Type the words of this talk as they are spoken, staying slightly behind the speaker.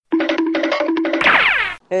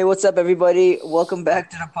Hey, what's up, everybody? Welcome back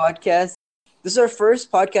to the podcast. This is our first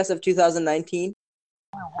podcast of 2019.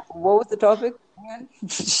 What was the topic again?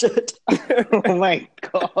 Shit. Oh my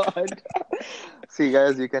God. See,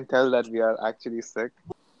 guys, you can tell that we are actually sick.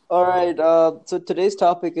 All right. So today's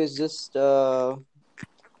topic is just I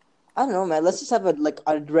don't know, man. Let's just have a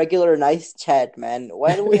regular nice chat, man.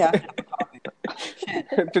 Why do we have to have a topic?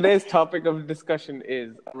 Shit. Today's topic of discussion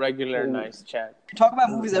is regular Mm, nice chat. We talk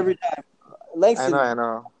about movies every time. I know, Langston, I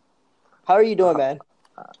know. how are you doing, Uh, man?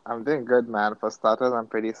 I'm doing good, man. For starters, I'm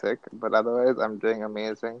pretty sick, but otherwise, I'm doing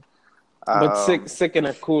amazing. But sick, Um, sick in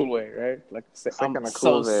a cool way, right? Like sick, Sick I'm in a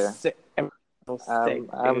so cool way. sick, I'm so sick,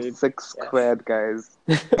 I'm dude. sick Yeah. squared, guys.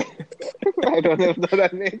 I don't know if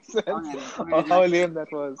that makes sense or how lame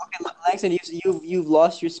that was. Okay, Langston, you've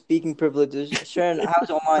lost your speaking privileges. Sharon, how's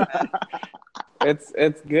Oman, man?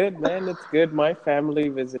 It's good, man. It's good. My family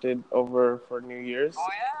visited over for New Year's. Oh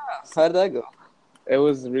yeah. How did that go? It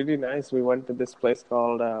was really nice. We went to this place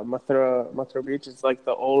called Mathura Beach. It's like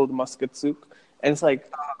the old Muscat souk, and it's like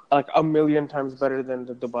a million times better than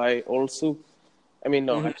the Dubai old souk. I mean,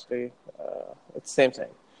 no, Mhm. actually, it's same,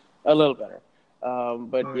 a little better.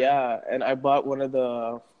 But Oh, yeah. yeah, and I bought one of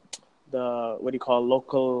the what do you call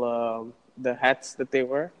local the hats that they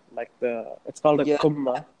wear, like it's called a Yeah,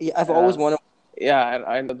 kumma. yeah. I've always Uh, wanted. yeah, and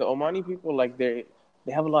I know the Omani people like they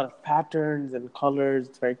have a lot of patterns and colors.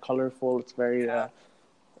 It's very colorful. It's very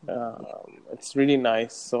it's really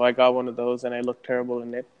nice. So I got one of those, and I looked terrible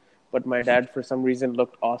in it, but my dad for some reason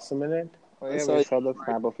looked awesome in it. Oh, I yeah, saw we you. saw that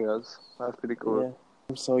snap of yours. That's pretty cool.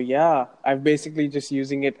 Yeah. So yeah, I'm basically just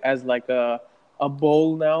using it as like a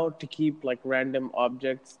bowl now to keep like random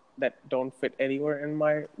objects that don't fit anywhere in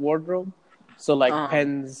my wardrobe. So like Um,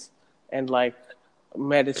 pens and like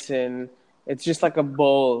medicine. It's just like a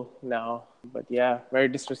bowl now. But yeah, very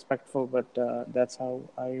disrespectful. But that's how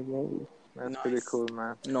I roll. That's pretty nice, cool,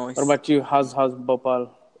 man. What nice. about you? How's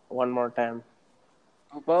Bhopal? One more time.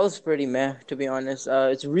 Bhopal's pretty meh, to be honest.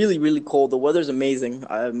 It's really, really cold. The weather's amazing.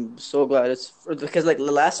 I'm so glad because like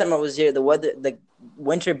the last time I was here, the weather, like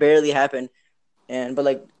winter barely happened,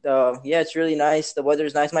 yeah, it's really nice. The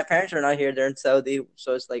weather's nice. My parents are not here; they're in Saudi,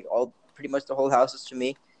 so it's like all pretty much the whole house is to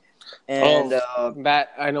me. And Oh,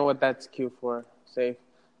 that I know what that's cue for. Safe.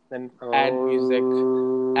 Then add music.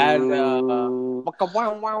 Add Oh. baka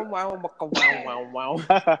wow wow wow baka wow wow wow.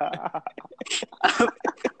 I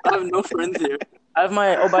have no friends here. I have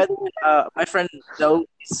by the way, my friend Zoe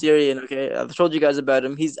is Syrian. Okay, I've told you guys about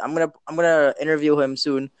him. I'm gonna interview him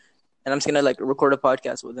soon, and I'm just gonna like record a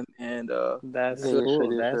podcast with him, and That's Yeah, you should,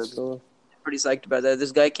 cool. you That's should. cool. pretty psyched about that.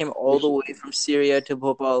 This guy came You all the should, way from Syria to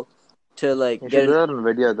Bhopal to like you get should an. do that on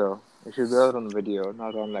video, though. You should do that on video,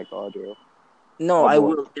 not on like audio No, or I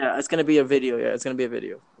both. will. Yeah, it's gonna be a video. Yeah, it's gonna be a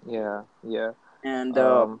video. Yeah, yeah. And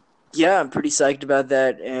Um, yeah, I'm pretty psyched about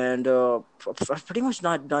that. And I've pretty much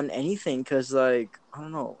not done anything because like I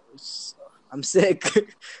don't know, I'm sick.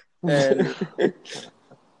 And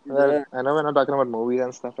well, yeah, I know we're not talking about movies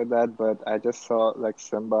and stuff like that, but I just saw like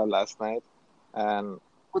Simba last night, and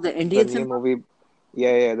oh, the the Indian new symbol. movie.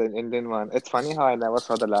 Yeah, yeah, the Indian one. It's funny how I never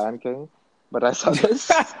saw The Lion King, but I saw this.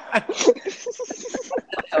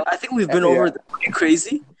 I think we've been over Yeah, the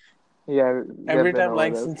crazy. yeah, we have Every been time over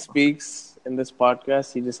this. Langston speaks in this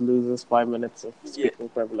podcast, he just loses 5 minutes of Yeah, speaking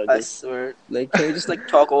I privileges. swear. Like, can we just like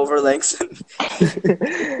talk over Langston?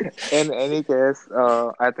 In any case,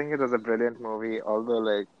 I think it was a brilliant movie. Although,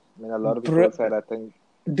 like, I mean, a lot of people Br- said, I think,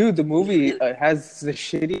 Dude, the movie Really? has the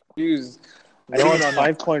shitty reviews. I think no, it's no, no,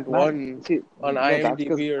 man. 5.1 See, on no, that's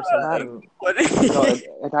because, IMDb or something. man, What? no,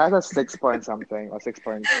 it has a 6 point something or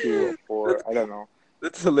 6.2 or that's 4. I don't know.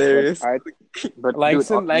 that's But hilarious. dude,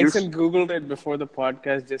 Langston Googled it before the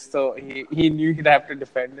podcast just so he knew he'd have to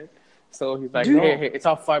defend it. So he's like, Dude, hey, no, it's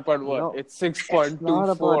not 5.1, no. it's It's not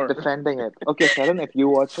about 6.24. defending it. Okay, Sharon, if you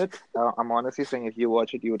watch it, I'm honestly saying if you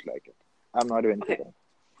watch it, you would like it. I'm not even okay. kidding.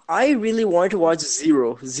 I really wanted to watch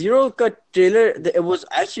Zero. Zero got trailer. It was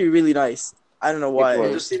actually really nice. I don't know It why. It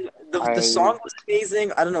just was. seemed the I song was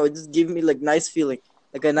amazing. I don't know. It just gave me like nice feeling,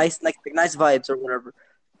 like a nice like nice vibes or whatever.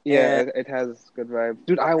 Yeah, And it has good vibes.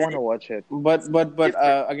 Dude, I want and to watch it. But different.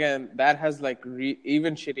 again, that has like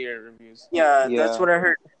even shittier reviews. Yeah, that's Yeah. what I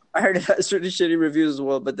heard. I heard it has really shitty reviews as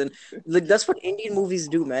well. But then, like, that's what Indian movies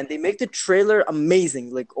do, man. They make the trailer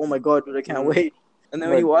amazing. Like, oh my god, dude, I can't Mm, wait. And then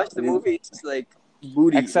when but you watch the you, movie, it's just like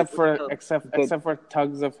booty. Like, Except what the for hell? except the, except for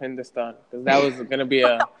Tugs of Hindustan, because that was gonna be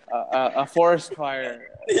a forest fire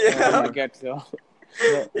from Yeah, the uh, get go.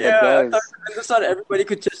 no, but yeah. guys, I just thought everybody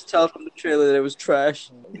could just tell from the trailer that it was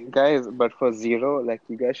trash. but for Zero, like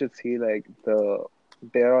you guys should see like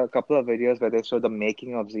there are a couple of videos where they show the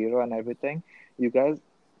making of Zero and everything. You guys,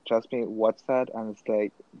 trust me, watch that, and it's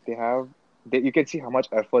like they have, you can see how much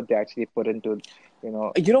effort they actually put into, you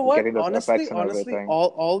know, You know what? getting those Honestly, effects and honestly, everything.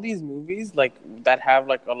 all these movies like that have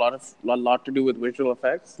like a lot to do with visual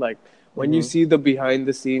effects. Like when you Mm-hmm. see the behind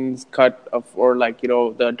the scenes cut of, or like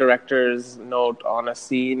the director's note on a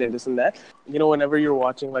scene and this and that. Whenever you're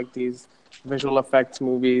watching like these visual effects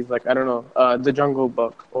movies, like I don't know, The Jungle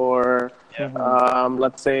Book, or Mm-hmm.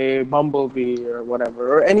 let's say Bumblebee or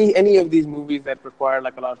whatever, or any of these movies that require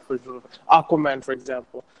like a lot of visual, Aquaman, for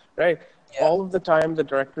example, right? Yeah. All of the time, the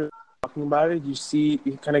director talking about it, you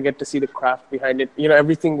kind of get to see the craft behind it.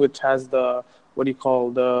 Everything which has the what do you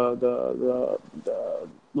call the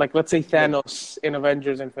like let's say Like Thanos in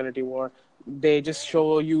Avengers Infinity War. They just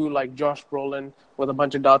show you like Josh Brolin with a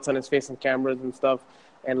bunch of dots on his face and cameras and stuff,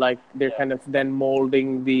 and like they're yeah, kind of then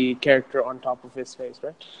molding the character on top of his face,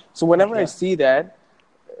 right? So whenever I yeah. see that,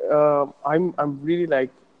 I'm really like,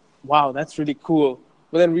 wow, that's really cool.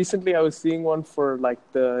 But then recently I was seeing one for like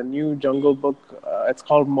the new Jungle Book. It's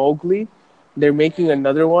called Mowgli. They're making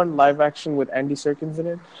another one live action with Andy Serkins in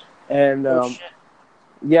it, and Oh shit.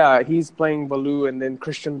 yeah, he's playing Baloo, and then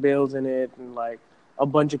Christian Bale's in it, and like a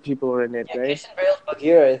bunch of people are in it, Yeah, right? Christian Bale's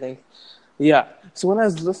Bagheera, I think. Yeah. So when I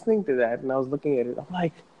was listening to that and I was looking at it, I'm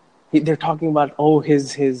like, they're talking about, oh,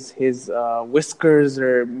 his whiskers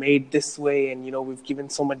are made this way, and we've given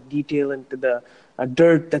so much detail into the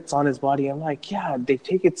dirt that's on his body. I'm like, yeah, they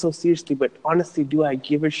take it so seriously, but honestly, do I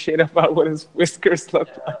give a shit about what his whiskers look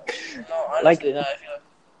like? No, Like honestly, no,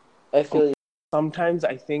 I feel you. sometimes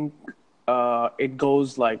I think it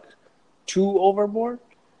goes like too overboard,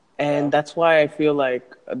 Yeah. and that's why I feel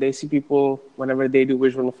like they see people whenever they do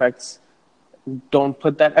visual effects don't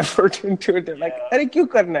put that effort into it. They're like, Yeah. "Arey, kyun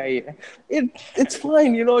karna hai ye? It's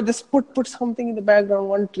fine, just put something in the background,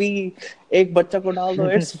 one tree, ek bachcha ko dal do.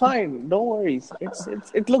 It's fine, no worries.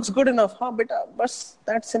 It looks good enough, huh, beta? Bas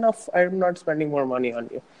that's enough. I'm not spending more money on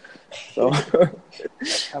you." So,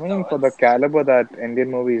 I No, mean, for the it's caliber that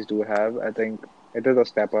Indian movies do have, I think it is a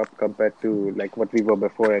step up compared to like what we were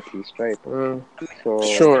before, at least, right? I So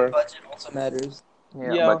guess their sure, budget also matters.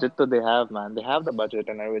 yeah, yeah, budget that they have, man, they have the budget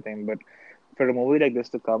and everything, but for a movie like this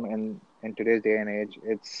to come in today's day and age,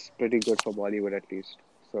 it's pretty good for Bollywood at least.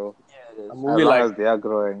 So Yeah, it a is. as movie long like as they are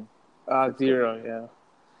growing, it's good. Zero, yeah.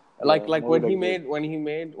 Yeah, Like movie when like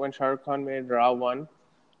this. when Shah Rukh Khan made Ra 1,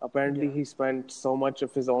 apparently Yeah. he spent so much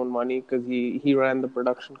of his own money because he ran the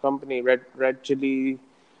production company, Red Chili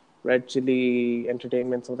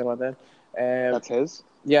Entertainment, something like that. That's his.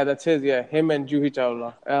 Yeah, that's his. Yeah, him and Juhi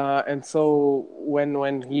Chawla. And so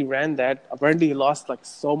when he ran that, apparently he lost like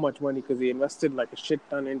so much money because he invested like a shit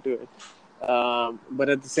ton into it. But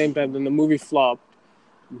at the same time, then the movie flopped,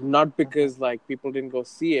 not Hmm. because like people didn't go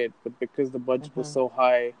see it, but because the budget was Hmm. so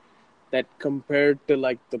high that compared to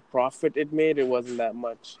like the profit it made, it wasn't that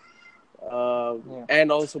much. Yeah.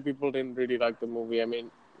 And also people didn't really like the movie. I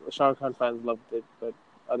mean, Shah Rukh Khan fans loved it, but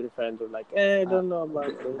other fans were like, I Uh, don't know they,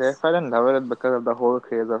 about they this. fell in love with it because of the whole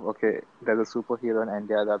craze of okay, there's a superhero in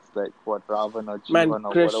India that's like what Ravan or Man, Jeevan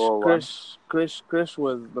or whatever one. Krish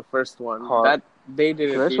was the first one. Hor That they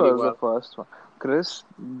did it Chris really was the well. first one. Chris,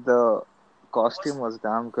 the costume was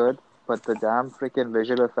damn good, but the damn freaking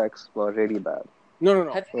visual effects were really bad. No, no,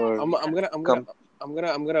 no. Have you Or I'm I'm gonna I'm gonna come,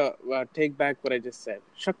 I'm gonna take back what I just said.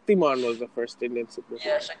 Shaktiman was the first Indian Yeah,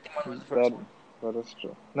 superhero. Shaktiman was the first that one. that is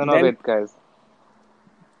true. No, no, Then wait, guys.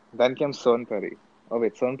 Then came Sonpuri. Oh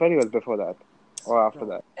wait, Sonpuri was before that or after no,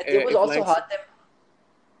 that. And there was if also Lanks Hatem.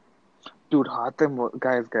 Dude, Hatem,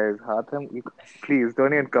 guys, Hatem, please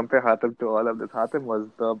don't even compare Hatem to all of this. Hatem was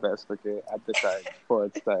the best, okay, at the time, for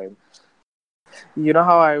its time. you know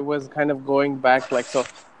how I was kind of going back, like so.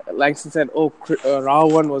 Langston said, "Oh, Ra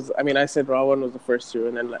 1 was." I mean, I said Ra 1 was the first hero,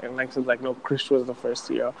 and then Langston's like, "No, Krish was the first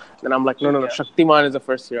hero." Then I'm like, "No, no, no, Yeah. Shaktiman is the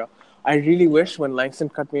first hero." I really wish when Langston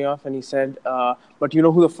cut me off and he said, "But you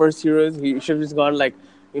know who the first hero is?" He should have just gone like,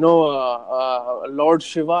 Lord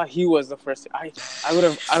Shiva. He was the first. I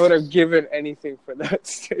would have given anything for that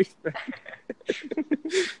statement.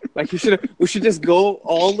 Like we should just go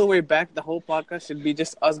all the way back. The whole podcast should be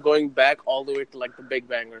just us going back all the way to like the Big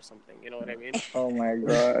Bang or something. You know what I mean? Oh my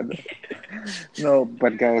God. No,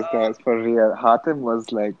 but guys, for real, Hatem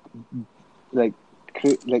was like, like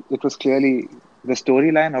it was clearly the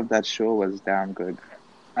storyline of that show was damn good.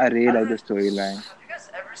 I really I don't like know. the storyline. Have you guys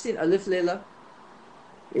ever seen Alif Layla?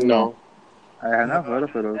 No, No. I had Oh my not god, heard of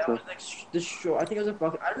it that was also. like this show. I think it was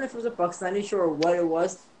I don't know if it was a Pakistani show or what it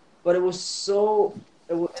was, but it was so.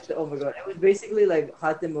 It was, oh my god, it was basically like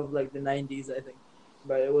Hatim of like the '90s, I think.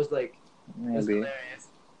 But it was Maybe. hilarious.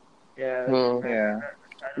 Yeah, Hmm. Yeah.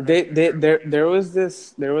 I don't know if They you they remember. there was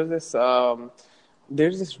this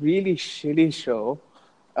there's this really shitty show.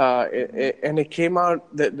 And it came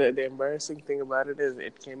out. The embarrassing thing about it is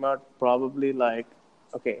it came out probably like,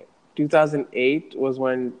 okay, 2008 was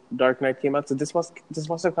when Dark Knight came out. So this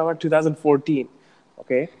must have come out 2014.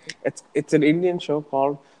 Okay, it's an Indian show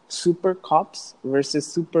called Super Cops versus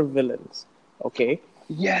Super Villains. Okay,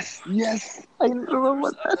 Yes, yes, I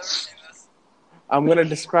remember that. I'm gonna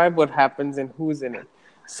describe what happens and who's in it.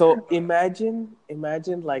 So imagine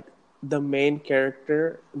like the main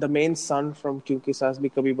character, the main son from Kyunki Saas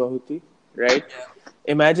Bhi Kabhi Bahu Thi, right?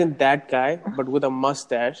 Imagine that guy, but with a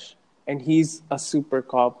mustache, and he's a super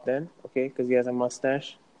cop then, okay? Because he has a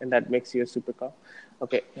mustache, and that makes you a super cop.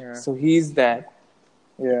 Okay, Yeah, so he's that,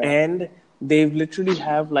 yeah. and they literally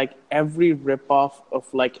have like every ripoff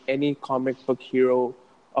of like any comic book hero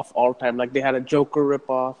of all time. Like they had a Joker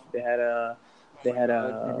ripoff, they had God. a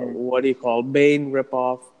Mm-hmm. what do you call Bane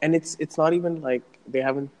ripoff, and it's not even like they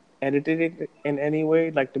haven't edited it in any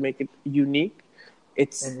way like to make it unique.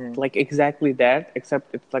 It's Mm-hmm. like exactly that,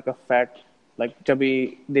 except it's like a fat, like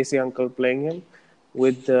chubby Desi uncle playing him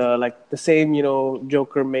with like the same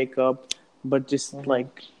Joker makeup, but just Mm-hmm.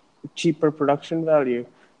 like cheaper production value.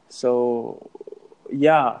 So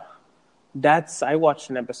yeah, that's I watched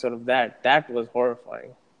an episode of that. That was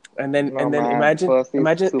horrifying. And then No and then man, imagine firstly,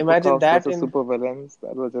 imagine super imagine cops that versus in super villains.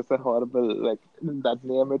 That was just a horrible, like, that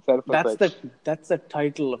name itself was that's like, the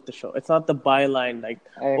title of the show. It's not the byline like,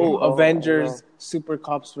 I oh, know, I know. Avengers, super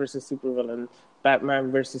cops versus super villain,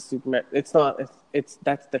 Batman versus Superman. It's not. It's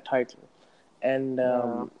that's the title. And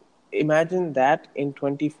Yeah. imagine that in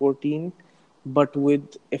 2014, but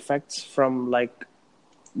with effects from like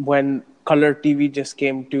when color TV just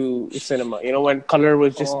came to cinema. You know, when color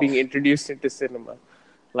was just Oh, being introduced into cinema,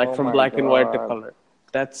 like oh from my black and white to God. color.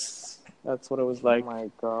 That's what it was Oh like. my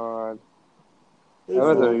God. That It's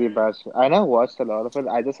was a So really bad show. I never watched a lot of it.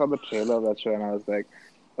 I just saw the trailer of that show and I was like,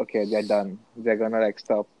 okay, they're done. They're gonna like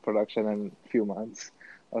stop production in a few months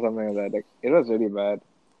or something like that. Like, it was really bad.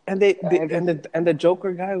 and It was, and the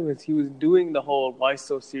Joker guy was doing the whole why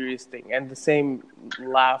so serious thing and the same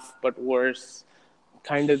laugh but worse,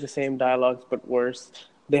 kind of the same dialogues but worse.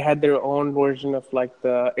 They had their own version of like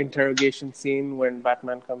the interrogation scene when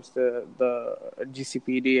Batman comes to the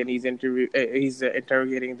GCPD and he's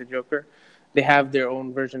interrogating the Joker. They have their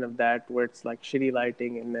own version of that where it's like shitty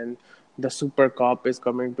lighting and then the super cop is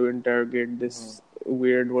coming to interrogate Mhm. this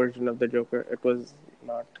weird version of the Joker. It was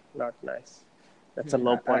not not nice. That's a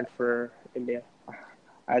low I, point for India.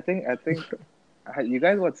 I think you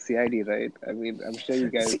guys watched CID, right? I mean, I'm sure you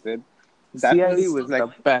guys C- did. That CID was Still, was like,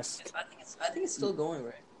 the best. I think it's still going,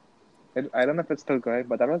 right? I don't know if it's still going,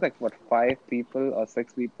 but that was like what, 5 people or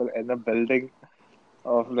 6 people in a building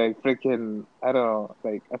of like freaking, I don't know,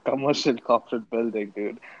 like a commercial corporate building,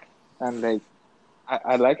 dude. And like,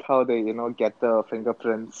 I like how they, get the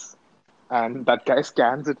fingerprints and that guy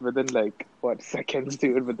scans it within like what, seconds,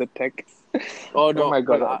 dude, with the tech. Oh Oh no, my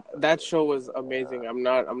but God. that show was amazing. I'm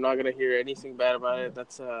not gonna hear anything bad about it.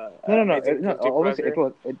 That's a No, no, no. amazing No, guilty obviously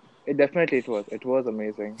pleasure. it definitely it was. It was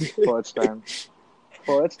amazing for its time.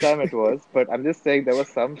 For its time it was, but I'm just saying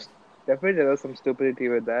definitely there was some stupidity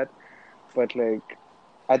with that. But like,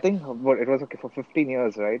 I think what it was okay for 15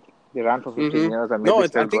 years, right? They ran for 15 Mm-hmm. years and No, maybe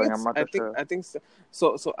it's. I still think going. I'm it's. not too sure. I think so.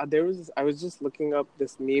 So there was. I was just looking up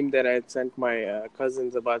this meme that I had sent my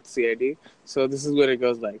cousins about CID. So this is what it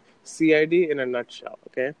goes like: CID in a nutshell.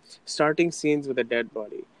 Okay, starting scenes with a dead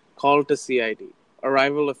body. Call to CID.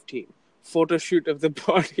 Arrival of team. Photo shoot of the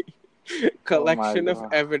body. Oh my Collection of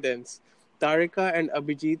God. evidence. Tarika and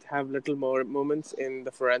Abhijit have little more moments in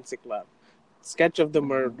the forensic lab. Sketch of the Mhm.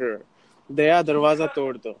 murderer. Daya darwaza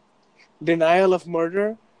tod do. Denial of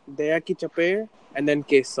murder, Daya ki chaper, and then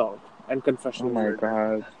case solved and Oh confessional my murder.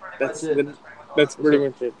 God. That's it. That's pretty much all That's the pretty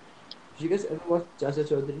episode. much it. Did you guys ever watch Chacha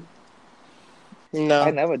Chaudhary? I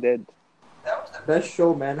No. never did. That was the best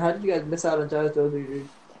show, man. How did you guys miss out on Chacha Chaudhary, dude?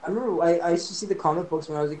 I remember I used to see the comic books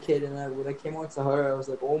when I was a kid, and when I came on Sahara, I was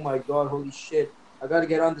like, oh my god, holy shit, I gotta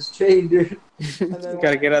get on this train, dude. And then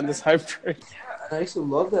Gotta get on this hype train. yeah, and I used to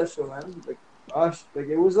love that show, man. Like, gosh, like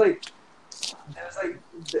it was like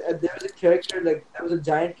there was a character like there was a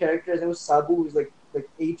giant character. His name was Sabu, who was like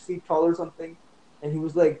 8 feet tall or something, and he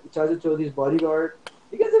was like Chacha Chaudhary's bodyguard.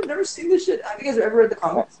 You guys have never seen this shit? Have you guys ever read the I,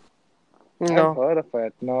 comics? I've No. heard of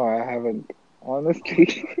it. No, I haven't.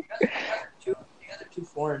 Honestly, You guys are too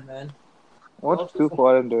foreign, man. You're all what's too too foreign.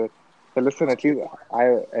 foreign to it? So listen, at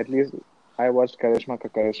least I watched Karishma Ka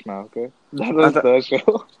Karishma. Okay, that I was th- the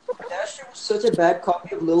show. That shit was such a bad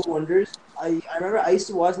copy of Little Wonders. I remember I used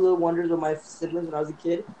to watch Little Wonders with my siblings when I was a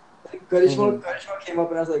kid. Like, Hmm. Karishma came up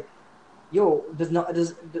and I was like, "Yo,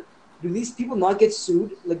 do these people not get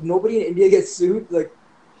sued? Like nobody in India gets sued? Like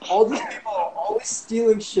all these people are always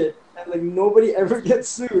stealing shit, and like nobody ever gets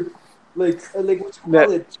sued. Like what you call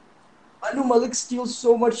That it? Anu Malik steals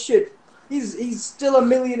so much shit. He's still a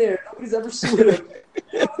millionaire. Nobody's ever sued him.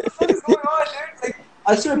 What the fuck is going on, dude? Like,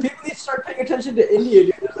 I swear people need to start paying attention to India,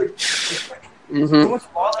 dude. There's so hmm much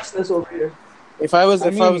lawlessness over here. I if I was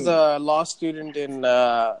mean, a law student in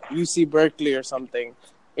UC Berkeley or something,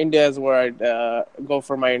 India is where I'd go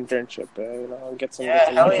for my internship. Get Yeah,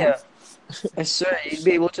 some hell yeah. jobs. I swear you'd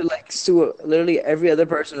be able to like sue literally every other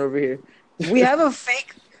person over here. We have a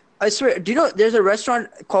fake. I swear. Do you know there's a restaurant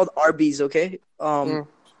called Arby's? Okay. Mm.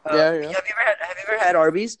 Yeah, yeah, Have you ever had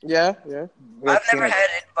Arby's? yeah, yeah. we have seen it.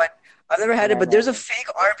 I've never had No, it. But no, there's a no. fake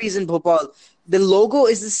Arby's in Bhopal. The logo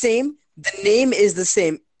is the same. The name is the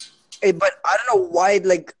same. But I don't know why.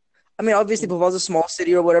 Like, I mean, obviously Bhopal's a small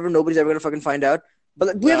city or whatever. Nobody's ever gonna fucking find out. But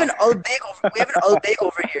like, No. We have an Al-Baik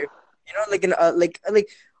over here. You know, like like.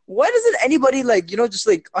 Why doesn't anybody like just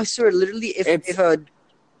like I swear literally It's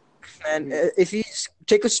if you just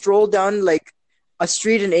take a stroll down like a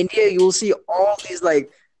street in India, you will see all these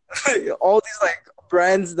like all these like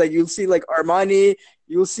brands. Like you'll see like Armani,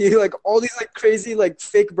 you'll see like all these like crazy like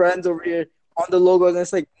fake brands over here on the logos, and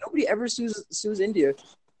it's like nobody ever sues India.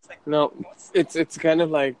 It's like no. It's kind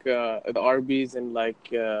of like the Arby's and like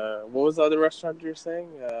what was the other restaurant you're saying?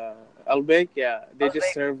 Albake, yeah. They just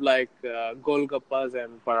like, serve like golgappas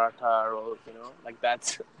and paratha rolls. Like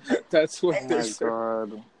that's that's what Oh they my serve.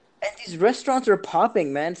 God. and these restaurants are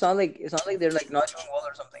popping, man. It's not like they're like not doing well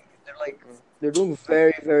or something. They're doing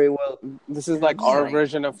very very well. This is And I'm like just our like,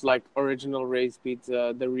 version of like original Ray's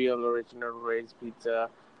pizza, the real original Ray's pizza,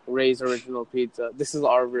 Ray's original pizza. This is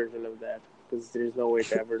our version of that because there's no way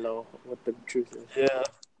to ever know what the truth is. yeah,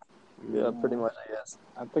 yeah, pretty Mm, much, I guess.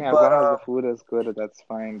 I think as But long as the food is good, that's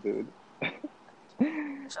fine, dude.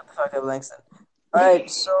 shut the fuck up, Langston. All right,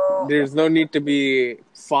 so There's no need to be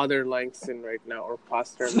Father Langston right now or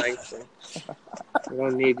Pastor Langston. You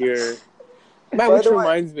don't need your man. by Which the way,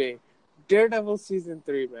 reminds me, Daredevil season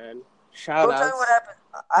 3, man. Shout don't tell me what outs. happened.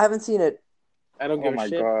 I haven't seen it. I don't Oh give a my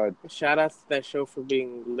shit. God. Shout outs to that show for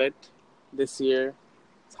being lit this year.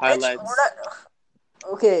 It's We're highlights.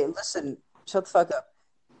 not. Okay, listen. Shut the fuck up.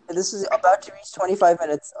 This is about to reach 25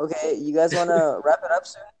 minutes. Okay, you guys wanna wrap it up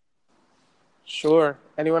soon? Sure.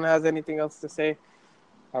 Anyone has anything else to say?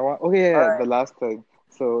 Oh yeah, All yeah, right. the last thing.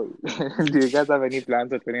 So, do you guys have any plans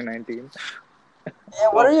for 2019? Yeah.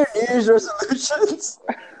 What are Oh, your New Year's resolutions?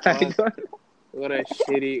 I what? don't. What a If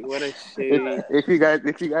shitty. if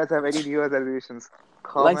you guys have any New Year's resolutions,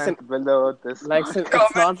 Listen, comment below this. Listen,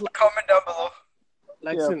 it's not Comment down below.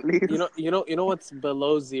 Yeah, Listen, please. you know what's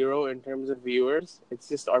below zero in terms of viewers? It's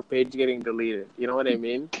just our page getting deleted. You know what I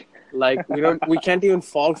mean? Like we can't even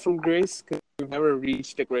fall from grace because we've never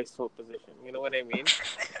reached a graceful position. You know what I mean?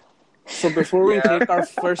 So before we Yeah. take our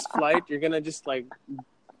first flight, you're gonna just like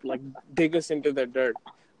dig us into the dirt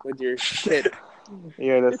with your shit.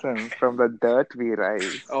 Yeah, listen. From the dirt we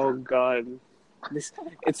rise. Oh God,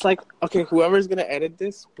 it's like okay, whoever's gonna edit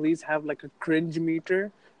this, please have like a cringe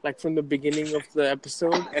meter. Like from the beginning of the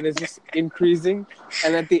episode, and it's just increasing,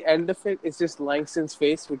 and at the end of it, it's just Langston's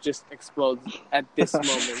face, which just explodes at this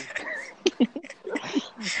moment.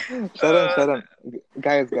 Shut up,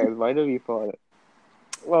 guys. Why do we fall?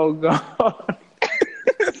 Oh God!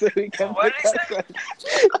 So we can What pick did he say? ourselves.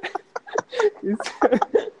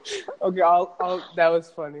 Okay, I'll. That was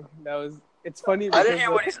funny. It's funny I didn't because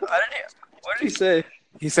hear what he said. I didn't hear. What did he say?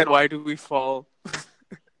 he said, "Why do we fall?"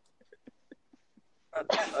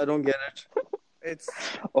 I don't get it. It's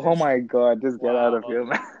Oh my God! Just get out of here, wow.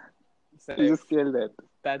 man. You Safe. just killed it.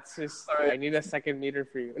 That's just. All right. I need a second meter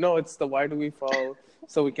for you. No, it's the why do we fall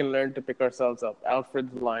so we can learn to pick ourselves up.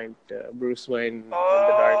 Alfred's line to Bruce Wayne in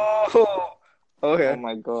the dark. Oh. Oh Okay.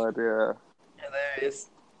 my God! Yeah, Yeah, there he is.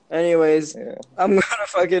 Anyways, yeah. I'm gonna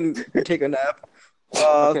fucking take a nap.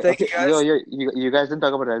 Okay, Thank you okay. Yo, guys. you guys didn't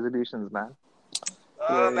talk about resolutions, man.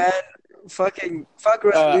 Yeah. Man, fuck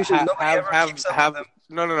resolutions. Nobody ever keeps up with them.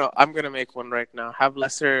 No. I'm gonna make one right now. Have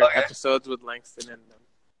lesser Okay. episodes with Langston and them.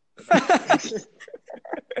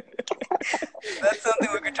 That's something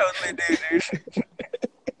we could totally do, dude.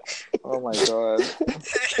 Oh my God.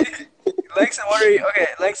 Langston, what are you? Okay,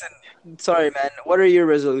 Langston. Sorry, man. What are your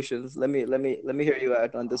resolutions? Let me hear you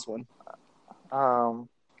out on this one.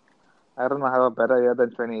 I don't know, have a better year than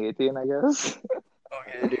 2018, I guess.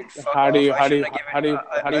 Okay, dude. Fuck How do off. you I how do you shouldn't have how do given. you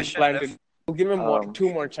how do I you shouldn't plan to? have. We'll give him Um, two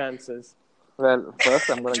more chances. well, first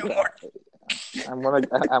Two more. I'm gonna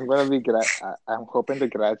I'm hoping to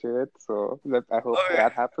graduate, so I hope Okay.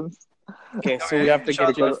 that happens. Okay, so we Okay. have to get you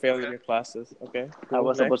to Because fail in your classes. Okay, I cool.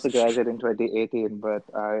 was supposed to Next. graduate in 2018, but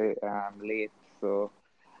I am late, so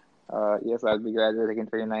Yes, I'll be graduating in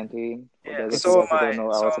 2019. For Yeah, those of you so guys am who don't I.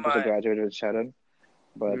 know, I So was am supposed to I. graduate with Sharon,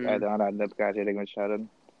 but I Mm. don't end up graduating with Sharon.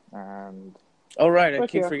 And Oh right, I but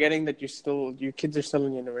keep yeah, forgetting that your kids are still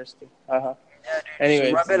in university. Uh-huh. Yeah, dude,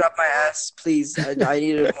 just rub Anyways, it up my ass, please. I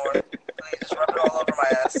need it more. Please, just rub it all over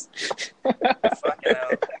my ass. Fucking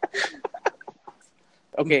hell.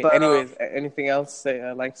 okay. But Anyways, anything else,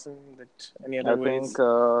 Langston? That any I other think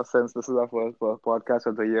ways? since this is our first podcast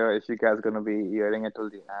of the year, if you guys are gonna be hearing it till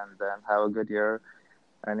the end, then have a good year.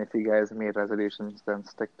 And if you guys made resolutions, then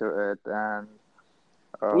stick to it. And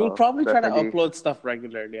We'll probably try to definitely, upload stuff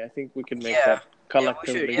regularly. I think we can make yeah, that yeah, we should.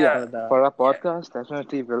 collectively yeah, Yeah, for the. for our yeah. podcast,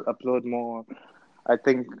 definitely we'll upload more. I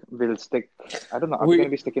think we'll stick. I don't know. Are we We gonna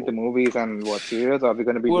be sticking to movies and what series, or are we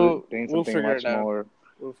gonna be doing we'll something figure much it out. more?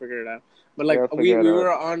 We'll figure it out. But like We'll figure it we out.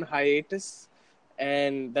 were on hiatus,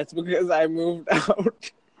 and that's because I moved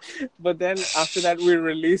out. But then after that, we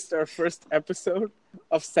released our first episode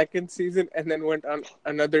of second season, and then went on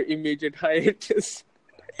another immediate hiatus.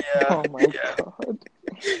 Yeah, Oh my yeah, God.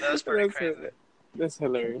 that was pretty crazy. That's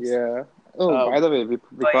hilarious. Yeah. Oh, by Um, the way, we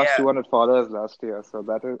But crossed yeah, 200 followers last year, so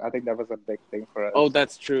I think that was a big thing for oh, us.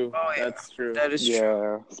 that's true. oh yeah, That's true. that is true.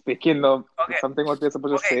 Yeah. Speaking of Okay, something what we're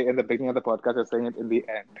supposed to okay, say in the beginning of the podcast, we're saying it in the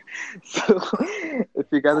end. So if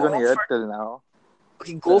you guys are gonna goal hear it for till now,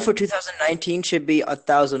 okay, goal for then 2019 should be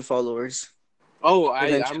 1,000 followers. Oh, I'm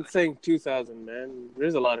Eventually, saying 2000, man.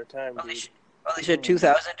 There's a lot of time, at dude. least, at least at hmm,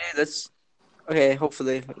 2,000, dude. That's okay.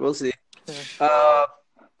 Hopefully, we'll see. yeah. Uh,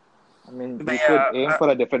 I mean, but you could yeah. aim for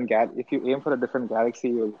a different if you aim for a different galaxy,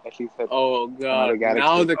 you'll at least hit Oh another God!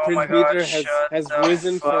 Now galaxy. the Oh my cringe God! meter Shut has the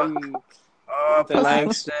risen fuck from up, the last.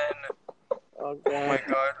 Langston. Oh Oh my God!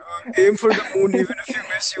 God! Aim for the moon. Even if you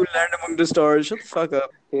miss, you land among the stars. Shut the fuck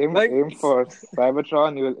up. Like Aim for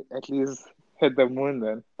Cybertron, you'll at least hit the moon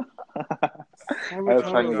then. I was Oh my Cybertron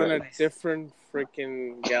trying was to in God, a get. please. different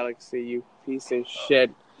freaking galaxy. You piece of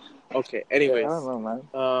shit. Okay. Yeah, I don't Anyways, know, man.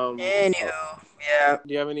 Anywho, yeah.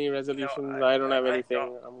 do you have any No, resolutions? I don't have I don't. anything.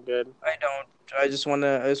 I'm good. I don't. I just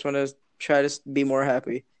wanna try to be more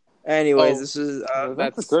happy. Anyways, Oh, this is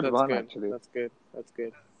That's a good that's one, good. actually. That's good. That's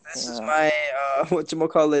good. this is Yeah. my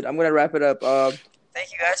whatchamacallit. I'm gonna wrap it up.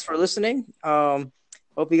 Thank you guys for listening.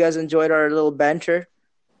 Hope you guys enjoyed our little banter.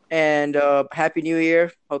 And happy New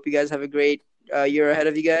Year. Hope you guys have a great year ahead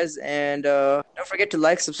of you guys. And don't forget to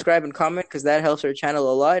like, subscribe, and comment because that helps our channel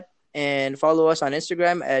a lot. And follow us on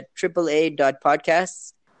Instagram at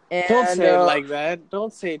AAA.podcasts. Don't And say it like that.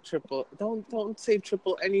 Don't say triple. Don't say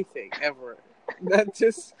triple anything ever. That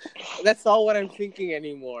just that's not what I'm thinking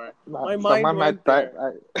anymore. My mind Someone went might try.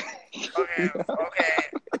 there. okay, okay,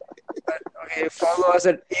 okay. Follow us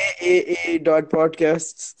at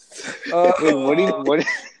AAA.podcasts. Wait, what do you Uh, what?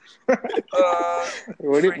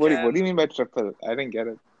 What do freaking. you mean by triple? I didn't get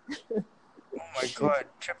it. Oh my God.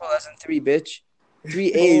 Triple as in three, bitch.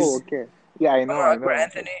 Three Oh, A's. okay. Yeah, I know, Remember I Akbar know.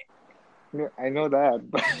 Anthony? I know that.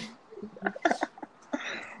 But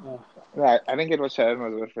no, I think it was Sharon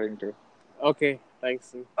was referring to. Okay,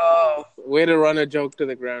 thanks. Oh. Way to run a joke to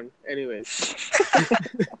the ground. Anyways,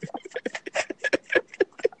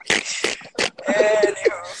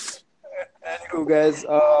 Anywho, guys.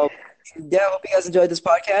 Yeah, hope you guys enjoyed this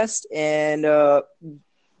podcast, and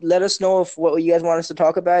let us know if what you guys want us to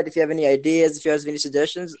talk about. If you have any ideas, if you have any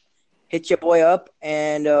suggestions, hit your boy up,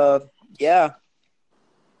 and yeah,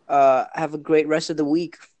 have a great rest of the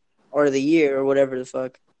week or the year or whatever the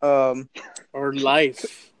fuck. or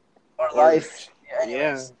life, Or or life. Yeah. yeah.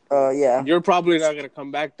 Anyways, yeah. You're probably not gonna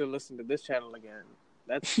come back to listen to this channel again.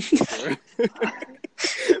 That's for sure.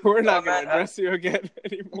 We're not gonna address you again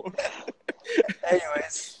anymore.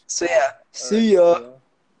 Anyways, so yeah. All See right, ya.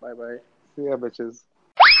 Bye bye. See ya, bitches.